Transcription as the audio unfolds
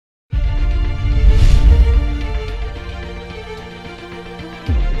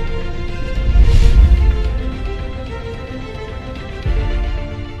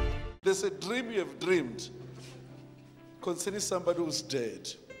there's a dream you have dreamed concerning somebody who's dead.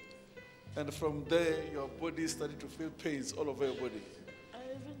 And from there, your body started to feel pains all over your body. I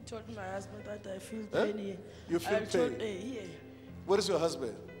even told my husband that I feel pain here. You feel pain? Here. Where is your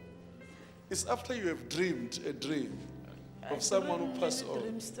husband? It's after you have dreamed a dream of someone who passed on.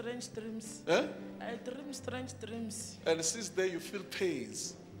 Dreams, strange dreams. Eh? I dream strange dreams. And since then you feel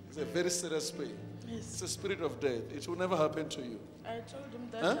pains. It's a very serious pain. Yes. It's a spirit of death. It will never happen to you. I told him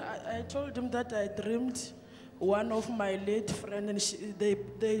that I told him that I dreamed one of my late friend and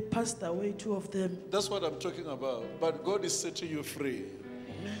they passed away, 2 of them. That's what I'm talking about. But God is setting you free.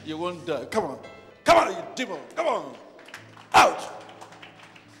 You won't die. Come on. Come on, you demon. Come on. Out.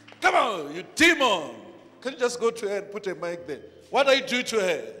 Come on, you demon. Can you just go to her and put a mic there? What are you doing to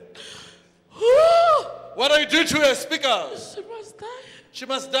her? What are you doing to her? Speak out. She must die. She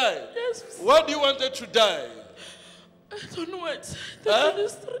must die. Yes. Why do you want her to die? I don't want the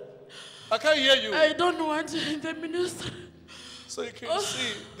ministry. I can't hear you. I don't want the ministry. So you can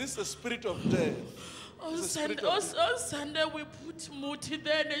see, this is a spirit of death. On Sunday we put Muti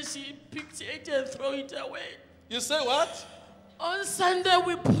there and she picked it and threw it away. You say what? On Sunday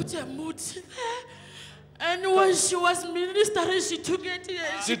we put a Muti there. And when she was ministering, she took it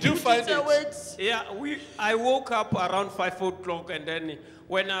and Did you find it? away. Yeah, I woke up around 5 o'clock, and then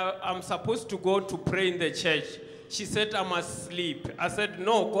when I'm supposed to go to pray in the church, she said I must sleep. I said,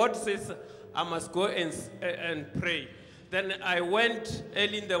 no, God says I must go and pray. Then I went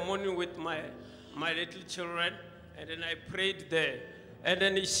early in the morning with my little children, and then I prayed there. And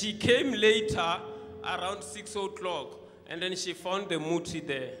then she came later, around 6 o'clock, and then she found the Muti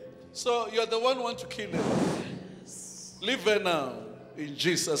there. So you're the one who wants to kill her. Leave her now, in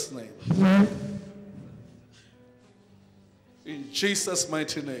Jesus' name. In Jesus'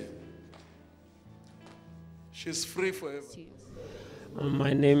 mighty name. She's free forever.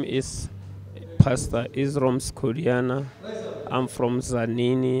 My name is Pastor Isrom Skodiana. I'm from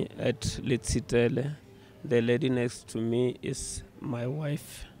Zanini at Litsitele. The lady next to me is my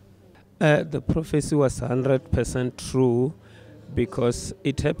wife. The prophecy was 100% true because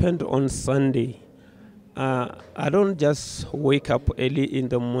it happened on Sunday. I don't just wake up early in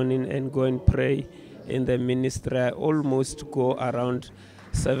the morning and go and pray in the ministry. I almost go around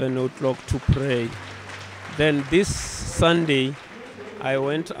 7 o'clock to pray. Then this Sunday, I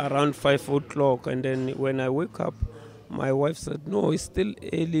went around 5 o'clock, and then when I wake up, my wife said, no, it's still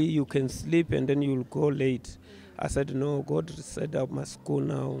early, you can sleep and then you'll go late. I said, no, God said I must go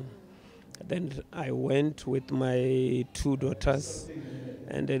now. Then I went with my 2 daughters,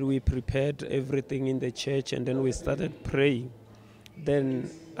 and then we prepared everything in the church, and then we started praying. Then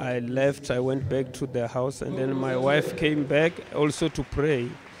I left, I went back to the house, and then my wife came back also to pray.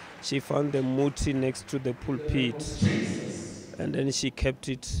 She found the Muti next to the pulpit, and then she kept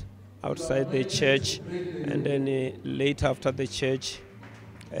it outside the church. And then late after the church,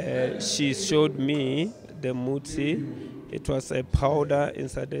 she showed me the Muti. It was a powder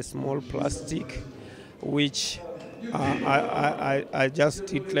inside a small plastic, which I just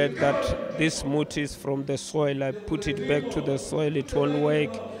declared that this Muti is from the soil. I put it back to the soil. It won't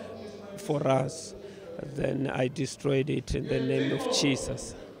work for us. Then I destroyed it in the name of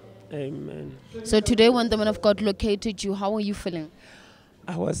Jesus. Amen. So today when the man of God located you, how are you feeling?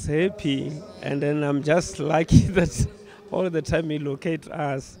 I was happy, and then I'm just lucky that all the time he locates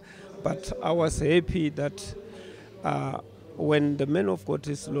us. But I was happy that when the man of God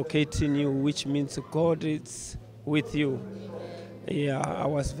is locating you, which means God is with you. Yeah, I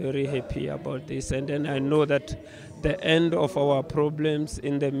was very happy about this. And then I know that the end of our problems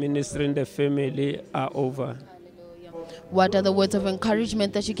in the ministry, in the family, are over. What are the words of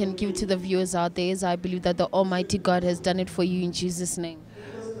encouragement that you can give to the viewers out there? As I believe that the Almighty God has done it for you in Jesus' name.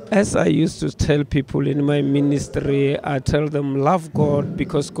 As I used to tell people in my ministry, I tell them, love God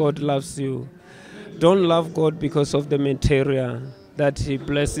because God loves you. Don't love God because of the material that He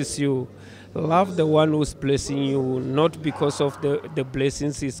blesses you. Love the one who's blessing you, not because of the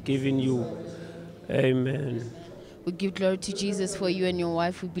blessings He's giving you. Amen. We give glory to Jesus for you and your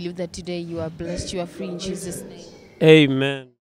wife. We believe that today you are blessed, you are free in Jesus' name. Amen.